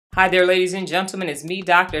Hi there, ladies and gentlemen. It's me,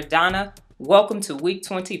 Dr. Donna. Welcome to week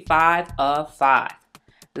 25 of 5.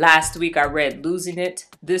 Last week I read Losing It.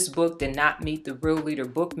 This book did not meet the Real Leader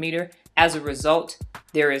book meter. As a result,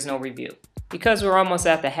 there is no review. Because we're almost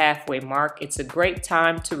at the halfway mark, it's a great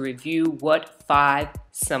time to review what 5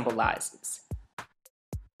 symbolizes.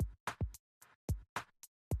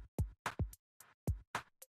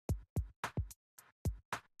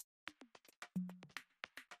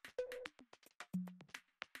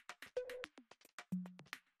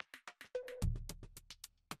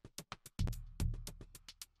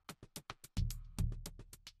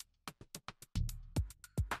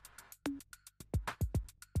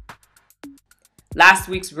 Last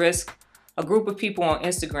week's risk, a group of people on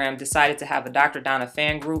Instagram decided to have a Dr. Donna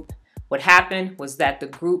fan group. What happened was that the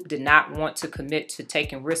group did not want to commit to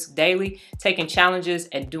taking risks daily, taking challenges,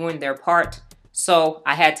 and doing their part. So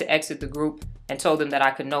I had to exit the group and told them that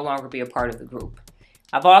I could no longer be a part of the group.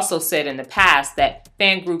 I've also said in the past that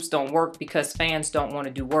fan groups don't work because fans don't want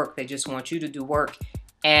to do work. They just want you to do work.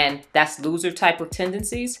 And that's loser type of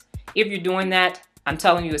tendencies. If you're doing that, I'm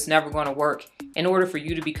telling you it's never going to work. In order for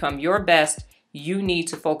you to become your best, you need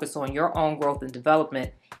to focus on your own growth and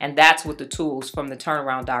development, and that's what the tools from the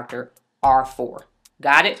Turnaround Doctor are for.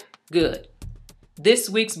 Got it? Good. This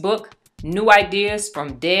week's book, New Ideas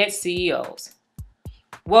from Dead CEOs.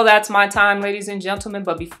 Well, that's my time, ladies and gentlemen,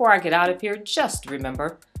 but before I get out of here, just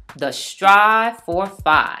remember the strive for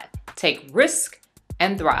 5. Take risk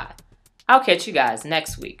and thrive. I'll catch you guys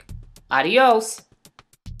next week. Adios.